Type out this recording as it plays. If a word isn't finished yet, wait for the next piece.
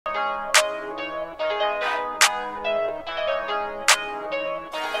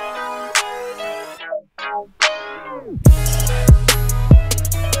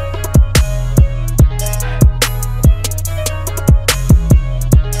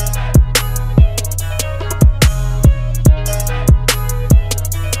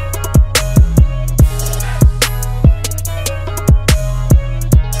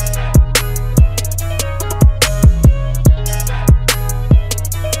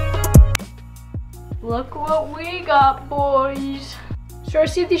Look what we got, boys. So I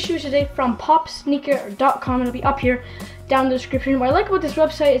received these shoes today from popsneaker.com. It'll be up here down in the description. What I like about this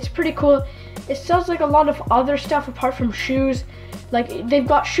website, it's pretty cool. It sells like a lot of other stuff apart from shoes. Like they've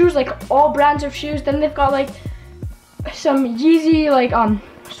got shoes, like all brands of shoes. Then they've got like some Yeezy like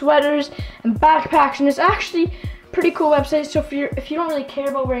sweaters and backpacks, and it's actually pretty cool website. So if you don't really care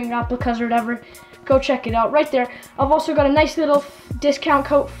about wearing replicas or whatever, go check it out right there. I've also got a nice little discount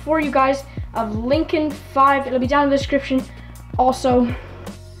code for you guys of Lincoln5. It'll be down in the description also.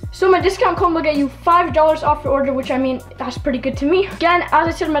 So my discount code will get you $5 off your order, which I mean, that's pretty good to me. Again, as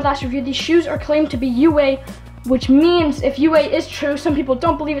I said in my last review, these shoes are claimed to be UA, which means if UA is true, some people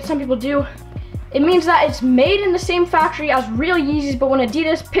don't believe it, some people do. It means that it's made in the same factory as real Yeezys, but when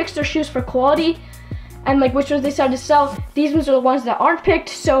Adidas picks their shoes for quality and like which ones they decide to sell, these ones are the ones that aren't picked,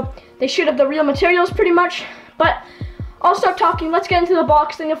 so they should have the real materials pretty much. But I'll stop talking, let's get into the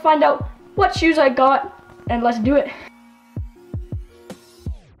box, then you'll find out what shoes I got, and let's do it.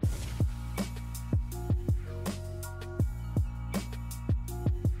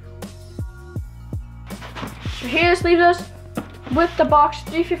 So here this leaves us with the box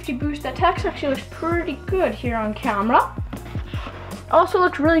 350 boost. That text actually looks pretty good here on camera. Also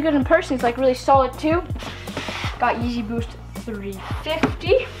looks really good in person, it's like really solid too. Got Yeezy Boost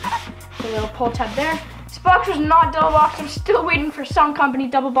 350, the little pull tab there. This box was not double boxed. I'm still waiting for some company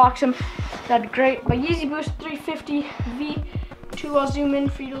to double box them. That'd be great. But Yeezy Boost 350 V2. I'll zoom in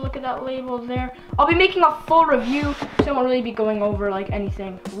for you to look at that label there. I'll be making a full review, so I won't really be going over like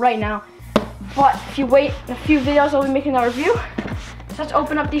anything right now. But if you wait a few videos, I'll be making that review. So let's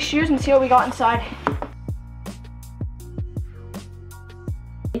open up these shoes and see what we got inside.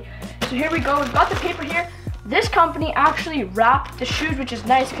 So here we go. We've got the paper here. This company actually wrapped the shoes, which is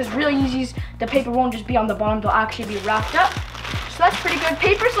nice because real Yeezys, the paper won't just be on the bottom, they'll actually be wrapped up. So that's pretty good.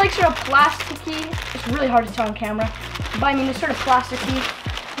 Paper's like sort of plasticky. It's really hard to tell on camera, but I mean it's sort of plasticky.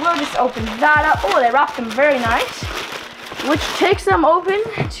 We'll just open that up. Oh, they wrapped them very nice, which takes them open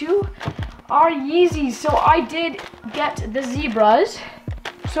to our Yeezys. So I did get the Zebras.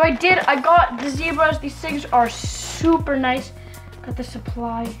 I got the Zebras. These things are super nice. Got the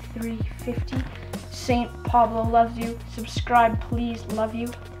Supply 350. Saint Pablo loves you. Subscribe, please. Love you.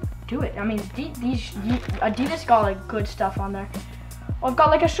 Do it. I mean, these Adidas got like good stuff on there. I've got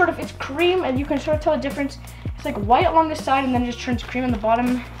like a sort of, it's cream, and you can sort of tell the difference. It's like white along the side, and then it just turns cream on the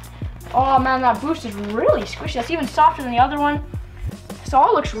bottom. Oh man, that boost is really squishy. That's even softer than the other one. So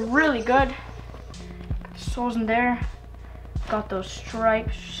all looks really good. Got the soles in there. Got those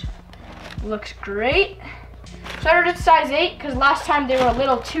stripes. Looks great. So I ordered size 8 because last time they were a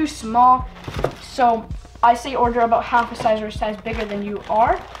little too small. So I say order about half a size or a size bigger than you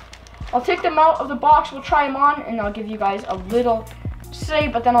are. I'll take them out of the box, we'll try them on, and I'll give you guys a little say,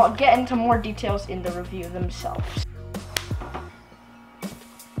 but then I'll get into more details in the review themselves.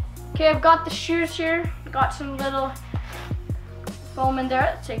 Okay, I've got the shoes here. Got some little foam in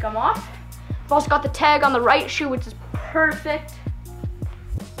there. Let's take them off. I've also got the tag on the right shoe, which is perfect.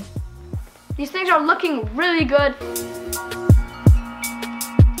 These things are looking really good.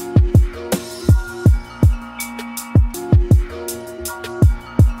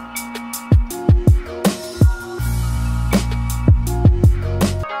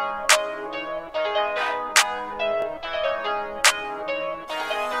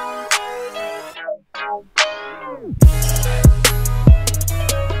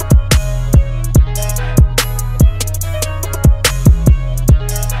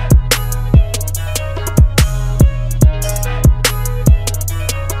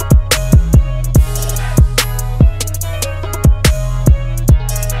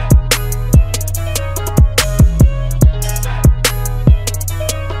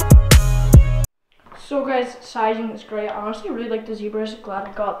 So guys, sizing is great. I honestly really like the Zebras. Glad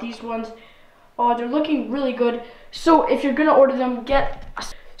I got these ones. Oh, they're looking really good. So if you're gonna order them,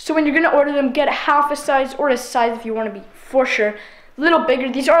 when you're gonna order them, get half a size or a size if you want to be for sure a little bigger.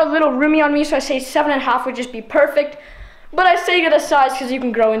 These are a little roomy on me, so I say 7.5 would just be perfect. But I say get a size because you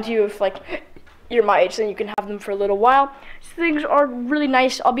can grow into, if like you're my age, then you can have them for a little while. These things are really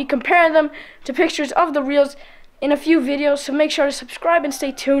nice. I'll be comparing them to pictures of the reals in a few videos, so make sure to subscribe and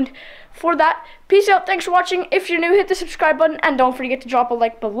stay tuned for that. Peace out. Thanks for watching. If you're new, hit the subscribe button and don't forget to drop a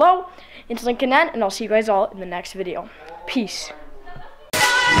like below. It's link in end, and I'll see you guys all in the next video. Peace.